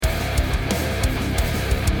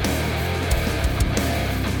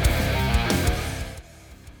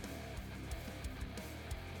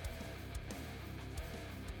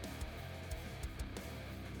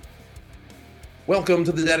Welcome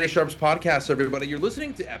to the Daddy Sharps podcast, everybody. You're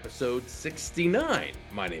listening to episode 69.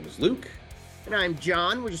 My name is Luke. And I'm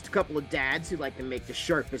John. We're just a couple of dads who like to make the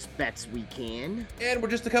sharpest bets we can. And we're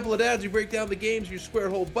just a couple of dads who break down the games your square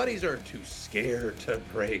hole buddies are too scared to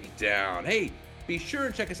break down. Hey, be sure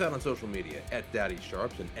and check us out on social media at Daddy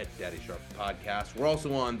Sharps and at Daddy Sharps Podcast. We're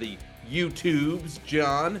also on the YouTubes,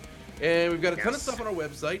 John. And we've got a ton of stuff on our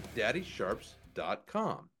website,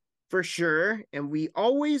 daddysharps.com. For sure. And we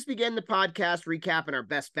always begin the podcast recapping our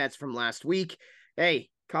best bets from last week. Hey,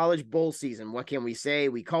 college bowl season. What can we say?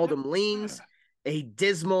 We called them leans. A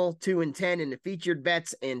dismal 2-10 in the featured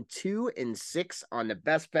bets and 2-6 on the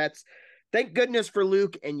best bets. Thank goodness for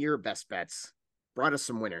Luke and your best bets. Brought us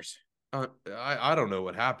some winners. I don't know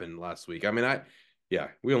what happened last week. I mean,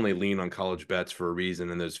 we only lean on college bets for a reason,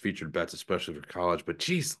 and those featured bets, especially for college. But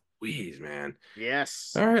geez Louise, man.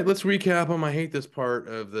 Yes. All right, let's recap them. I hate this part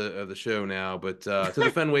of the show now, but to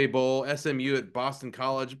the Fenway Bowl, SMU at Boston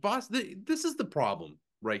College. This is the problem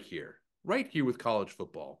right here with college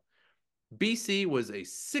football. BC was a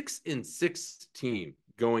 6-6 team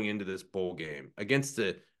going into this bowl game against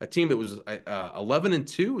a team that was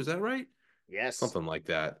 11-2. Is that right? Yes. Something like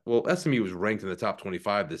that. Well, SMU was ranked in the top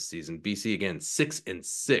 25 this season. BC, again,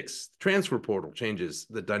 6-6. Transfer portal changes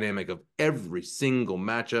the dynamic of every single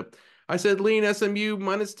matchup. I said lean SMU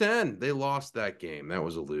 -10. They lost that game. That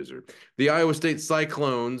was a loser. The Iowa State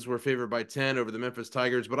Cyclones were favored by 10 over the Memphis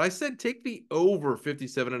Tigers, but I said take the over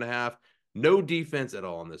 57.5. No defense at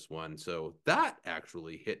all on this one. So that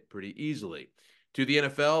actually hit pretty easily. To the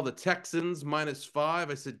NFL, the Texans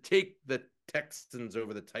 -5. I said take the Texans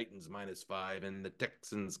over the Titans -5, and the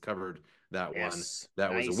Texans covered that one.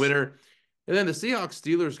 That was a winner. And then the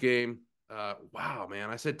Seahawks-Steelers game, wow, man,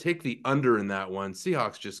 I said take the under in that one.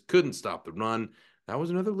 Seahawks just couldn't stop the run. That was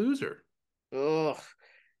another loser. Ugh.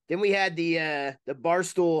 Then we had the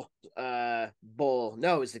Barstool Bowl.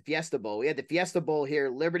 No, it was the Fiesta Bowl. We had the Fiesta Bowl here,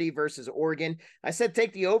 Liberty versus Oregon. I said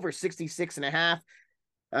take the over 66.5.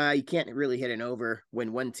 You can't really hit an over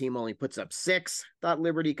when one team only puts up 6. Thought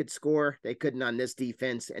Liberty could score. They couldn't on this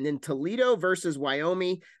defense. And then Toledo versus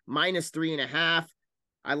Wyoming, -3.5.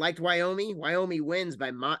 I liked Wyoming. Wyoming wins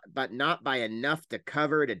but not by enough to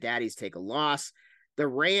cover. The Daddies take a loss. The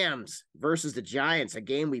Rams versus the Giants, a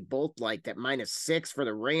game we both liked at -6 for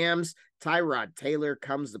the Rams. Tyrod Taylor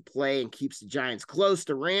comes to play and keeps the Giants close.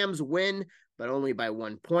 The Rams win, but only by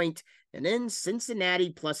 1 point. And then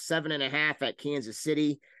Cincinnati +7.5 at Kansas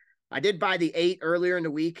City. I did buy the 8 earlier in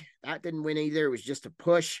the week. That didn't win either. It was just a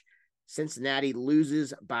push. Cincinnati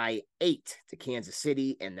loses by 8 to Kansas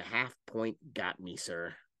City, and the half point got me,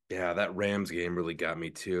 sir. Yeah, that Rams game really got me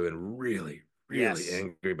too, and really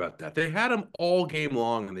angry about that. They had them all game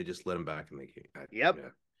long, and they just let them back in the game. Yep.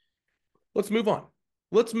 Yeah. Let's move on.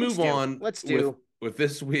 Let's do with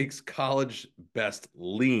this week's college best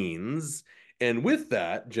leans. And with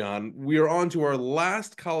that, John, we are on to our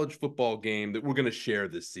last college football game that we're going to share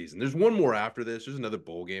this season. There's one more after this. There's another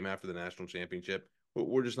bowl game after the national championship, but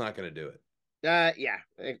we're just not going to do it. Yeah,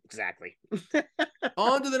 exactly.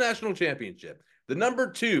 On to the national championship. The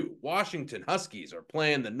number 2 Washington Huskies are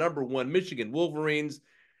playing the number 1 Michigan Wolverines.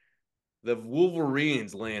 The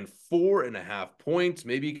Wolverines land 4.5 points.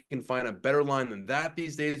 Maybe you can find a better line than that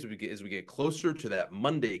these days as we get closer to that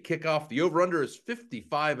Monday kickoff. The over-under is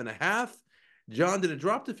 55.5. John, did it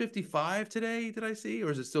drop to 55 today, did I see?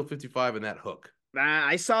 Or is it still 55 in that hook?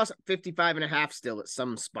 I saw 55.5 still at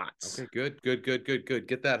some spots. Okay, good.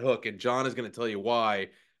 Get that hook. And John is going to tell you why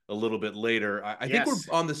a little bit later. I think we're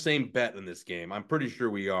on the same bet in this game. I'm pretty sure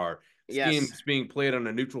we are. This game's being played on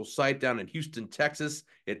a neutral site down in Houston, Texas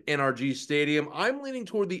at NRG Stadium. I'm leaning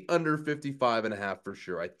toward the under 55.5 for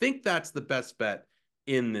sure. I think that's the best bet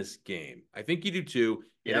in this game. I think you do too.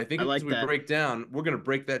 And I think as we break down, we're going to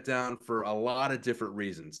break that down for a lot of different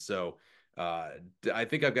reasons. So I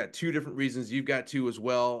think I've got 2 different reasons. You've got 2 as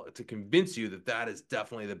well to convince you that that is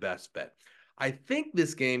definitely the best bet. I think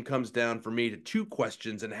this game comes down for me to 2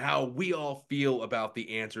 questions and how we all feel about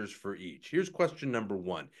the answers for each. Here's question number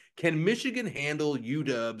 1. Can Michigan handle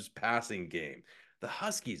UW's passing game? The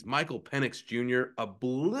Huskies, Michael Penix Jr.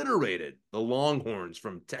 obliterated the Longhorns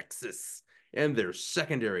from Texas and their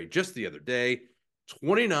secondary just the other day.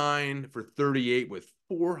 29 for 38 with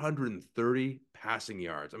 430 passing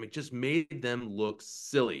yards. I mean, just made them look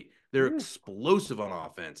silly. They're explosive on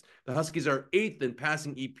offense. The Huskies are 8th in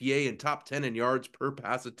passing EPA and top 10 in yards per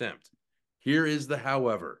pass attempt. Here is the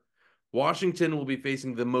however. Washington will be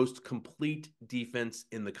facing the most complete defense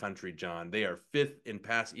in the country, John. They are 5th in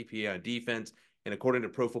pass EPA on defense, and according to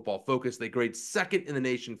Pro Football Focus, they grade 2nd in the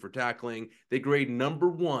nation for tackling. They grade number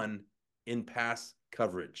 1 in pass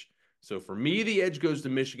coverage. So for me, the edge goes to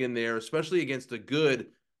Michigan there, especially against a good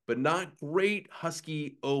but not great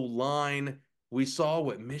Husky O-line. We saw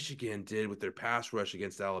what Michigan did with their pass rush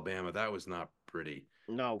against Alabama. That was not pretty.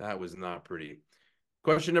 No. That was not pretty.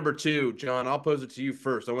 Question number 2, John, I'll pose it to you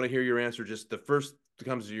first. I want to hear your answer, just the first that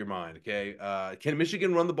comes to your mind, okay? Can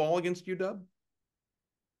Michigan run the ball against UW?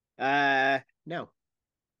 No.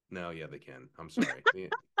 No, yeah, they can. I'm sorry.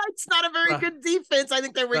 It's not a very good defense. I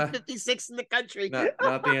think they're ranked 56 in the country.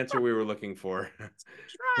 Not the answer we were looking for.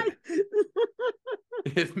 Try.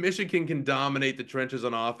 If Michigan can dominate the trenches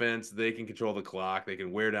on offense, they can control the clock. They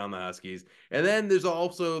can wear down the Huskies. And then there's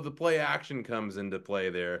also the play action comes into play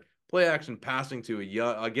there. Play action passing to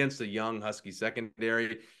against a young Husky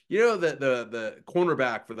secondary. You know, the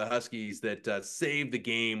cornerback for the Huskies that saved the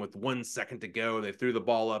game with 1 second to go. They threw the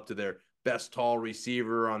ball up to their best tall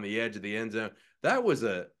receiver on the edge of the end zone. That was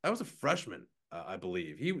a freshman, I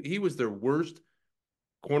believe. He was their worst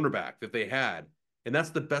cornerback that they had, and that's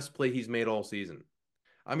the best play he's made all season.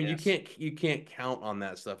 I mean, yes. you can't count on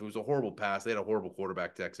that stuff. It was a horrible pass. They had a horrible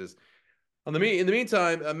quarterback, Texas. In the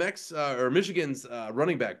meantime, Michigan's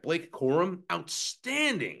running back Blake Corum,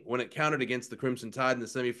 outstanding when it counted against the Crimson Tide in the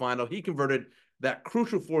semifinal. He converted that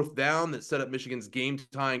crucial 4th down that set up Michigan's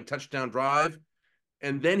game-tying touchdown drive,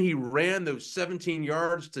 and then he ran those 17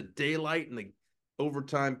 yards to daylight in the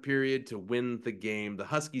overtime period to win the game. The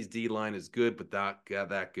Huskies D-line is good, but not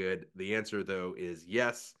that good. The answer, though, is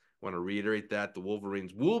yes. I want to reiterate that. The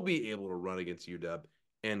Wolverines will be able to run against UW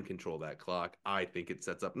and control that clock. I think it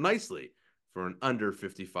sets up nicely for an under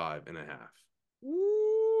 55.5.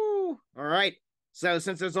 Ooh. All right. So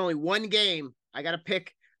since there's only one game, I gotta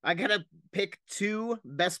pick 2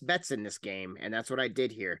 best bets in this game, and that's what I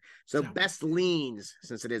did here. So best leans,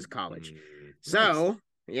 since it is college. So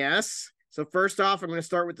yes. So first off, I'm going to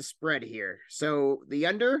start with the spread here. So the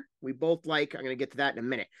under, we both like. I'm going to get to that in a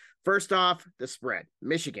minute. First off, the spread.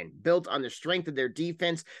 Michigan, built on the strength of their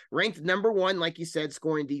defense, ranked number 1, like you said,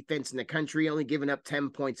 scoring defense in the country, only giving up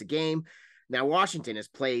 10 points a game. Now, Washington has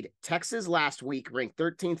played Texas last week, ranked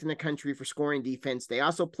 13th in the country for scoring defense. They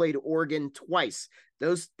also played Oregon twice.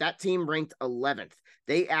 That team ranked 11th.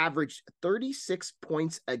 They averaged 36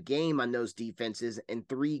 points a game on those defenses in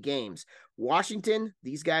 3 games. Washington,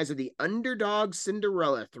 these guys are the underdog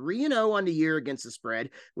Cinderella, 3-0 on the year against the spread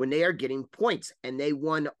when they are getting points, and they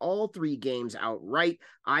won all 3 games outright.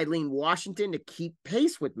 I lean Washington to keep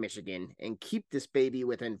pace with Michigan and keep this baby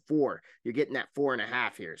within 4. You're getting that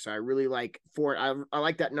 4.5 here, so I really like 4. I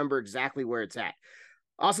like that number exactly where it's at.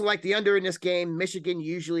 Also like the under in this game. Michigan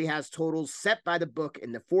usually has totals set by the book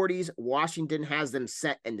in the 40s. Washington has them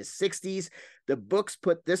set in the 60s. The books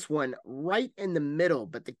put this one right in the middle,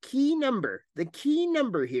 but the key number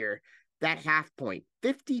here, that half point,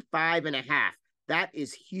 55.5. That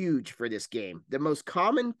is huge for this game. The most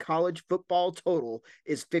common college football total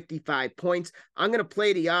is 55 points. I'm going to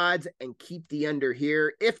play the odds and keep the under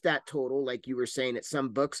here. If that total, like you were saying at some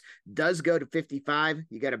books, does go to 55,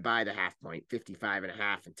 you got to buy the half point,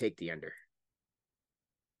 55.5, and take the under.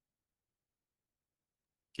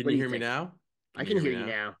 Can you hear me now? I can hear you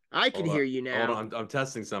now. I can hear you now. Hold on, I'm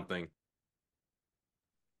testing something.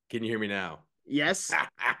 Can you hear me now? Yes.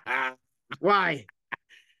 Why?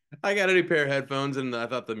 I got a new pair of headphones, and I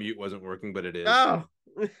thought the mute wasn't working, but it is. Oh.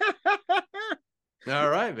 All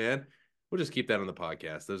right, man. We'll just keep that on the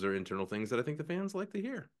podcast. Those are internal things that I think the fans like to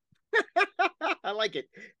hear. I like it.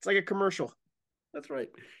 It's like a commercial. That's right.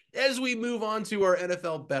 As we move on to our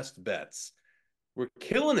NFL best bets, we're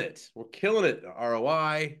killing it. We're killing it.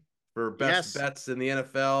 ROI for best bets in the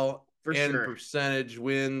NFL for and sure. Percentage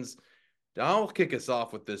wins. I'll kick us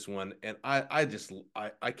off with this one, and I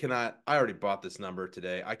cannot. I already bought this number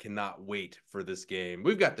today. I cannot wait for this game.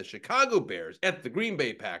 We've got the Chicago Bears at the Green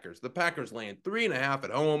Bay Packers. The Packers laying 3.5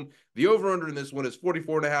 at home. The over/under in this one is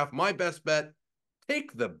 44.5. My best bet: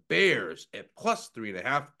 take the Bears at plus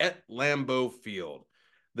 3.5 at Lambeau Field.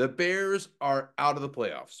 The Bears are out of the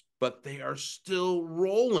playoffs, but they are still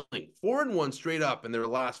rolling. 4-1 straight up in their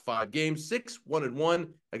last 5 games.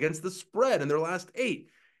 6-1-1 against the spread in their last 8.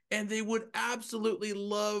 And they would absolutely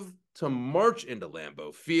love to march into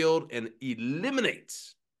Lambeau Field and eliminate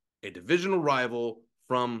a divisional rival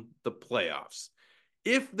from the playoffs.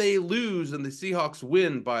 If they lose and the Seahawks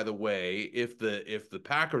win, by the way, if the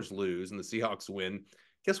Packers lose and the Seahawks win,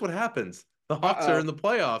 guess what happens? The Hawks are in the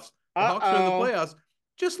playoffs. The Hawks are in the playoffs,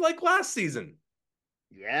 just like last season.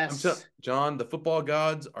 Yes. John, the football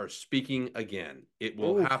gods are speaking again. It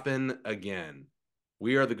will happen again.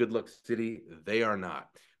 We are the good luck city. They are not.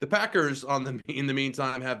 The Packers, in the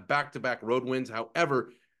meantime, have back-to-back road wins.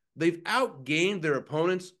 However, they've outgained their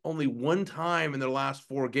opponents only one time in their last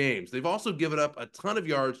 4 games. They've also given up a ton of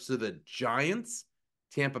yards to the Giants,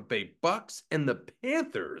 Tampa Bay Bucks, and the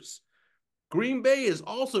Panthers. Green Bay is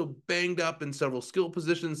also banged up in several skill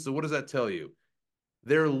positions. So what does that tell you?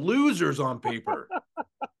 They're losers on paper.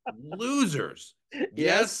 Losers.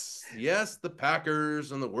 Yes, the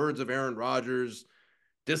Packers, in the words of Aaron Rodgers,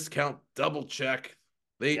 discount double check.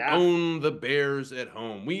 They own the Bears at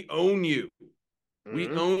home. We own you. We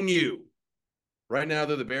own you. Right now,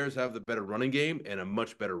 though, the Bears have the better running game and a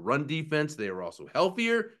much better run defense. They are also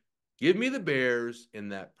healthier. Give me the Bears in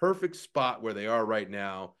that perfect spot where they are right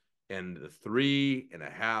now. And the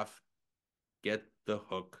 3.5, get the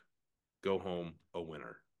hook, go home a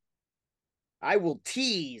winner. I will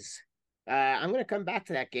tease. I'm going to come back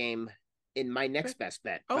to that game in my next best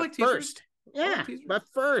bet. But first,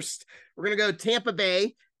 we're going to go Tampa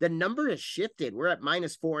Bay. The number has shifted. We're at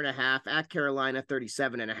 -4.5 at Carolina,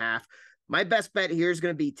 37.5. My best bet here is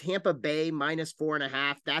going to be Tampa Bay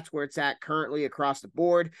 -4.5. That's where it's at currently across the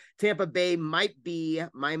board. Tampa Bay might be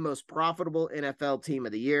my most profitable NFL team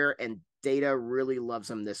of the year, and data really loves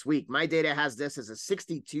them this week. My data has this as a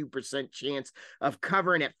 62% chance of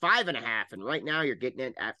covering at 5.5, and right now you're getting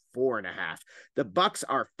it at 4.5. The Bucks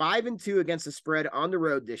are 5-2 against the spread on the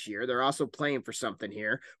road this year. They're also playing for something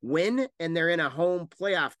here. Win, and they're in a home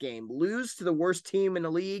playoff game. Lose to the worst team in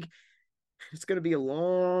the league, it's going to be a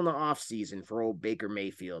long off season for old Baker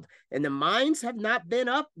Mayfield. And the minds have not been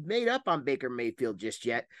made up on Baker Mayfield just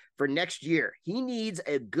yet for next year. He needs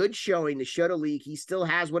a good showing to show the league he still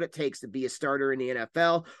has what it takes to be a starter in the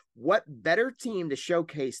NFL. What better team to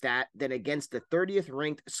showcase that than against the 30th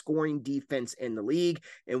ranked scoring defense in the league?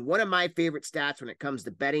 And one of my favorite stats when it comes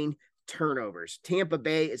to betting, turnovers. Tampa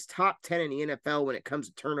Bay is top 10 in the NFL when it comes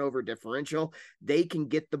to turnover differential. They can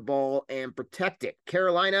get the ball and protect it.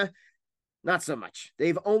 Carolina, not so much.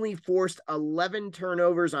 They've only forced 11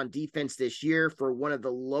 turnovers on defense this year for one of the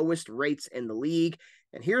lowest rates in the league.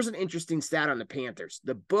 And here's an interesting stat on the Panthers.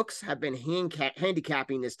 The books have been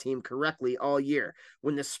handicapping this team correctly all year.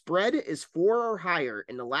 When the spread is 4 or higher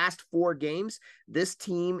in the last 4 games, this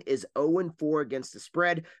team is 0-4 against the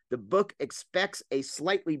spread. The book expects a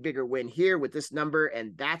slightly bigger win here with this number,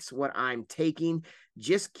 and that's what I'm taking.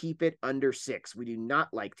 Just keep it under 6. We do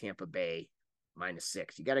not like Tampa Bay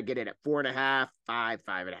 -6. You got to get it at 4.5, 5,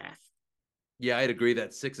 5.5. Yeah, I'd agree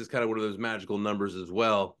that 6 is kind of one of those magical numbers as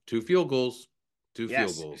well. 2 field goals. Field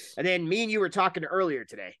goals. And then me and you were talking earlier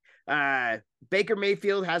today. Baker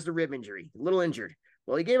Mayfield has the rib injury, a little injured.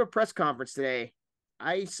 Well, he gave a press conference today.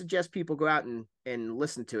 I suggest people go out and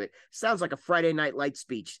listen to it. Sounds like a Friday Night Light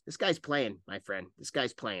speech. This guy's playing, my friend. This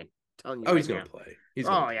guy's playing. I'm telling you. He's going to play.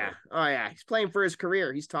 Oh, yeah. He's playing for his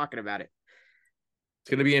career. He's talking about it. It's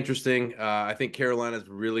going to be interesting. I think Carolina's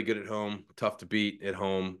really good at home, tough to beat at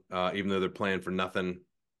home, even though they're playing for nothing.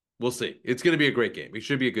 We'll see. It's going to be a great game. It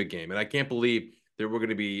should be a good game. And I can't believe that we're going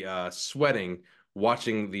to be sweating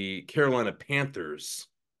watching the Carolina Panthers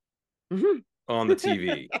on the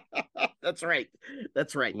TV. That's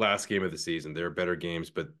right. Last game of the season. There are better games,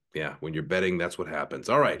 but yeah, when you're betting, that's what happens.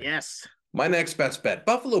 All right. Yes. My next best bet,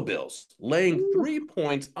 Buffalo Bills, laying 3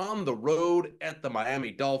 points on the road at the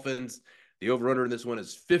Miami Dolphins. The over-under in this one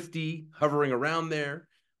is 50, hovering around there.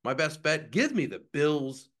 My best bet, give me the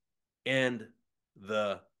Bills and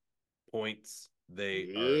the points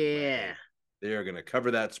they are. They are going to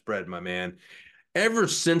cover that spread, my man. Ever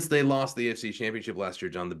since they lost the AFC Championship last year,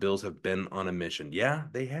 John, the Bills have been on a mission. Yeah,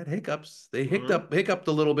 they had hiccups. They hiccuped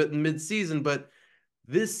a little bit in midseason, but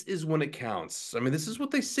this is when it counts. I mean, this is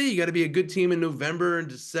what they say. You got to be a good team in November and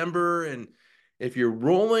December, and if you're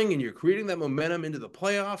rolling and you're creating that momentum into the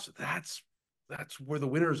playoffs, that's where the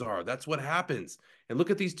winners are. That's what happens. And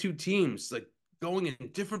look at these two teams, like, going in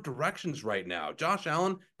different directions right now. Josh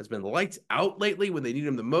Allen has been lights out lately when they need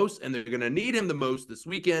him the most, and they're going to need him the most this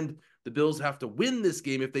weekend. The Bills have to win this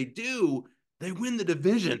game. If they do, they win the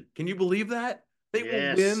division. Can you believe that? They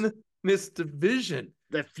will win this division.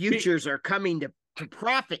 The futures are coming to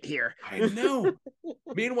profit here. I know.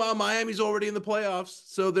 Meanwhile, Miami's already in the playoffs,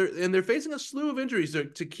 so they're facing a slew of injuries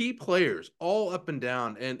to key players all up and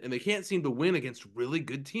down, and they can't seem to win against really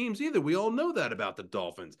good teams either. We all know that about the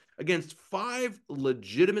Dolphins. Against 5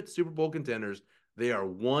 legitimate Super Bowl contenders, they are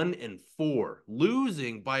 1-4,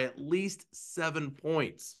 losing by at least 7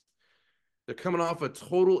 points. They're coming off a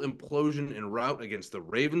total implosion en route against the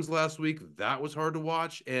Ravens last week. That was hard to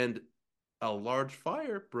watch, and a large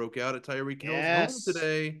fire broke out at Tyreek Hill's home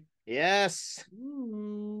today. Yes.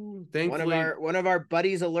 Thankfully, one of our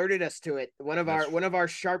buddies alerted us to it. One of our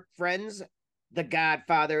sharp friends, the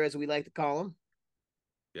Godfather, as we like to call him.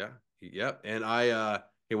 Yeah. Yep. And I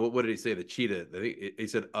Hey, what did he say? The cheetah. He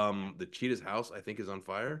said, the cheetah's house, I think, is on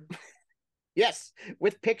fire. Yes,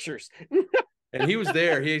 with pictures. And he was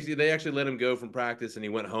there. They actually let him go from practice, and he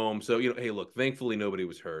went home. So hey, look, thankfully nobody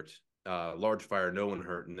was hurt. Large fire, no one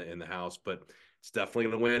hurt in the house, but it's definitely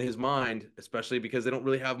going to weigh on his mind, especially because they don't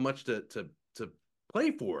really have much to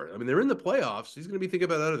play for. I mean, they're in the playoffs. He's going to be thinking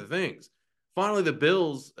about other things. Finally, the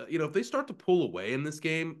Bills, if they start to pull away in this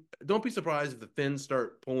game, don't be surprised if the Finns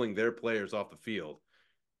start pulling their players off the field,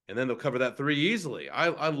 and then they'll cover that 3 easily.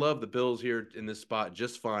 I love the Bills here in this spot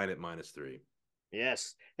just fine at -3.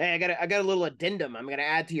 Yes. Hey, I got a little addendum I'm going to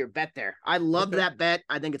add to your bet there. I love that bet.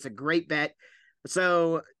 I think it's a great bet.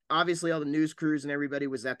 So obviously all the news crews and everybody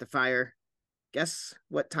was at the fire. Guess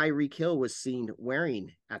what Tyreek Hill was seen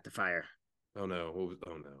wearing at the fire? Oh no.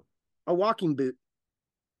 Oh no. A walking boot.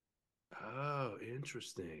 Oh,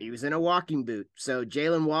 interesting. He was in a walking boot. So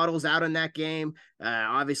Jalen Waddle's out in that game.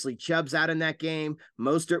 Obviously, Chubb's out in that game.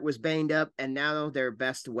 Mostert was banged up, and now their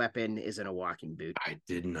best weapon is in a walking boot. I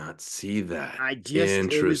did not see that.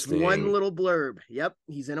 It was one little blurb. Yep,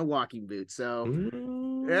 he's in a walking boot. So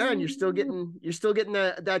yeah, and you're still getting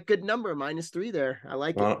that good number, -3 there. I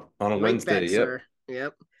like it. On a Wednesday,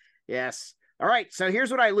 Yep. Yes. All right, so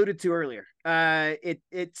here's what I alluded to earlier.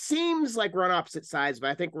 It seems like we're on opposite sides,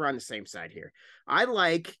 but I think we're on the same side here. I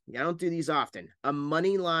don't do these often, a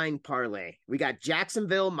money line parlay. We got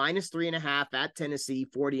Jacksonville -3.5 at Tennessee,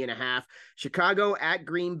 40.5. Chicago at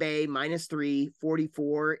Green Bay -3,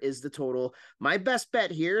 44 is the total. My best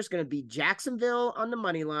bet here is going to be Jacksonville on the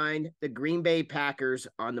money line, the Green Bay Packers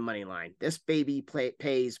on the money line. This baby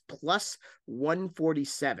pays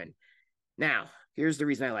 +147. Now, here's the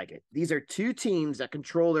reason I like it. These are two teams that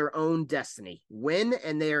control their own destiny. Win,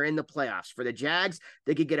 and they are in the playoffs. For the Jags,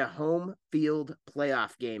 they could get a home field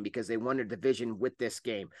playoff game because they won a division with this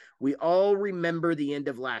game. We all remember the end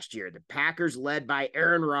of last year. The Packers, led by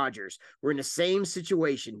Aaron Rodgers, were in the same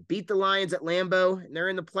situation. Beat the Lions at Lambeau, and they're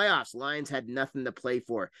in the playoffs. Lions had nothing to play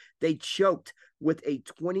for. They choked with a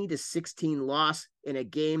 20-16 loss in a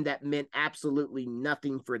game that meant absolutely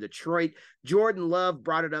nothing for Detroit. Jordan Love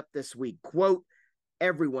brought it up this week. Quote,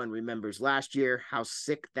 "Everyone remembers last year how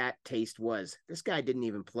sick that taste was. This guy didn't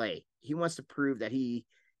even play. He wants to prove that he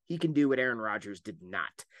can do what Aaron Rodgers did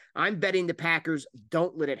not." I'm betting the Packers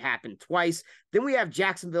don't let it happen twice. Then we have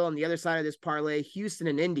Jacksonville on the other side of this parlay. Houston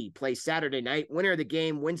and Indy play Saturday night. Winner of the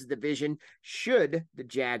game wins the division should the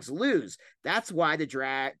Jags lose. That's why the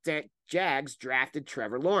Jags drafted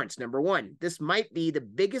Trevor Lawrence, number 1. This might be the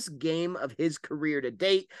biggest game of his career to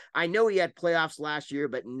date. I know he had playoffs last year,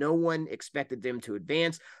 but no one expected them to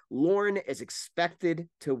advance. Lawrence is expected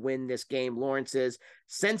to win this game. Lawrence is.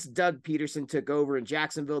 Since Doug Peterson took over in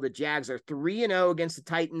Jacksonville, the Jags are 3-0 against the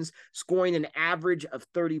Titans, scoring an average of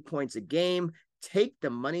 30 points a game. Take the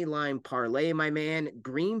money line parlay, my man.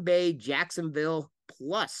 Green Bay, Jacksonville,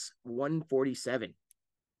 +147.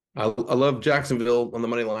 I love Jacksonville on the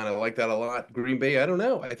money line. I like that a lot. Green Bay, I don't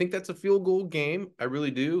know. I think that's a field goal game. I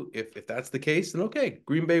really do. If that's the case, then okay,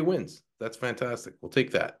 Green Bay wins. That's fantastic. We'll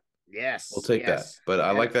take that. Yes. We'll take that. But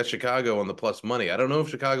I like that Chicago on the plus money. I don't know if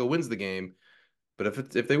Chicago wins the game, but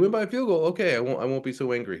if they win by a field goal, okay, I won't be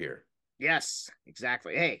so angry here. Yes,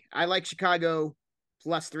 exactly. Hey, I like Chicago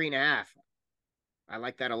 +3.5. I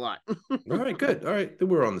like that a lot. All right, good. All right, then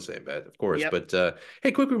we're on the same bet, of course. Yep. But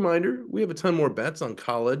hey, quick reminder: we have a ton more bets on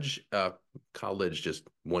college. College, just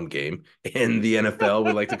one game, and the NFL.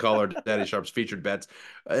 We like to call our Daddy Sharps featured bets,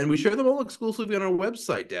 and we share them all exclusively on our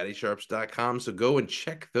website, daddysharps.com. So go and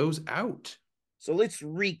check those out. So let's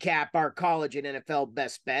recap our college and NFL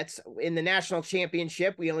best bets. In the national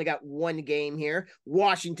championship, we only got one game here.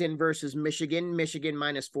 Washington versus Michigan. Michigan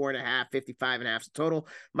 -4.5, 55.5 total.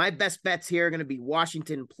 My best bets here are going to be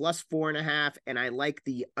Washington +4.5, and I like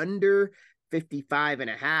the under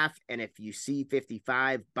 55.5. And if you see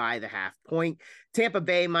 55, buy the half point. Tampa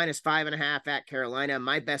Bay -5.5 at Carolina.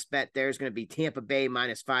 My best bet there is going to be Tampa Bay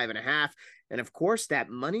 -5.5. And of course, that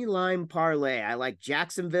money line parlay. I like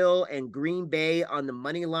Jacksonville and Green Bay on the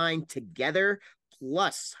money line together,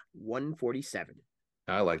 +147.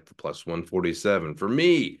 I like the +147. For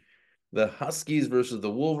me, the Huskies versus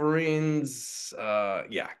the Wolverines.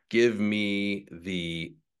 Give me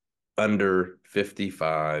the under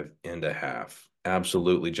 55.5.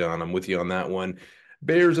 Absolutely, John. I'm with you on that one.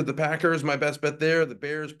 Bears at the Packers, my best bet there. The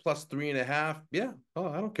Bears +3.5. Yeah. Oh,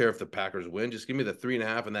 I don't care if the Packers win. Just give me the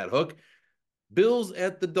 3.5 and that hook. Bills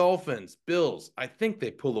at the Dolphins. Bills, I think they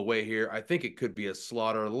pull away here. I think it could be a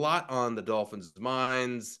slaughter. A lot on the Dolphins'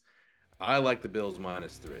 minds. I like the Bills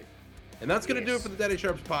 -3. And that's going to do it for the Daddy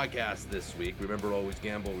Sharps podcast this week. Remember, always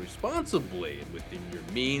gamble responsibly and within your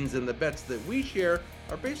means, and the bets that we share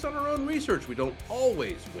are based on our own research. We don't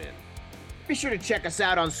always win. Be sure to check us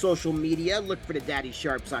out on social media. Look for the Daddy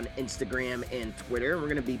Sharps on Instagram and Twitter. We're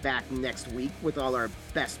going to be back next week with all our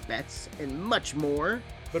best bets and much more.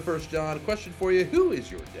 But first, John, question for you. Who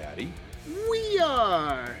is your daddy? We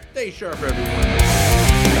are. Stay sharp,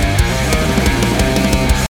 everyone.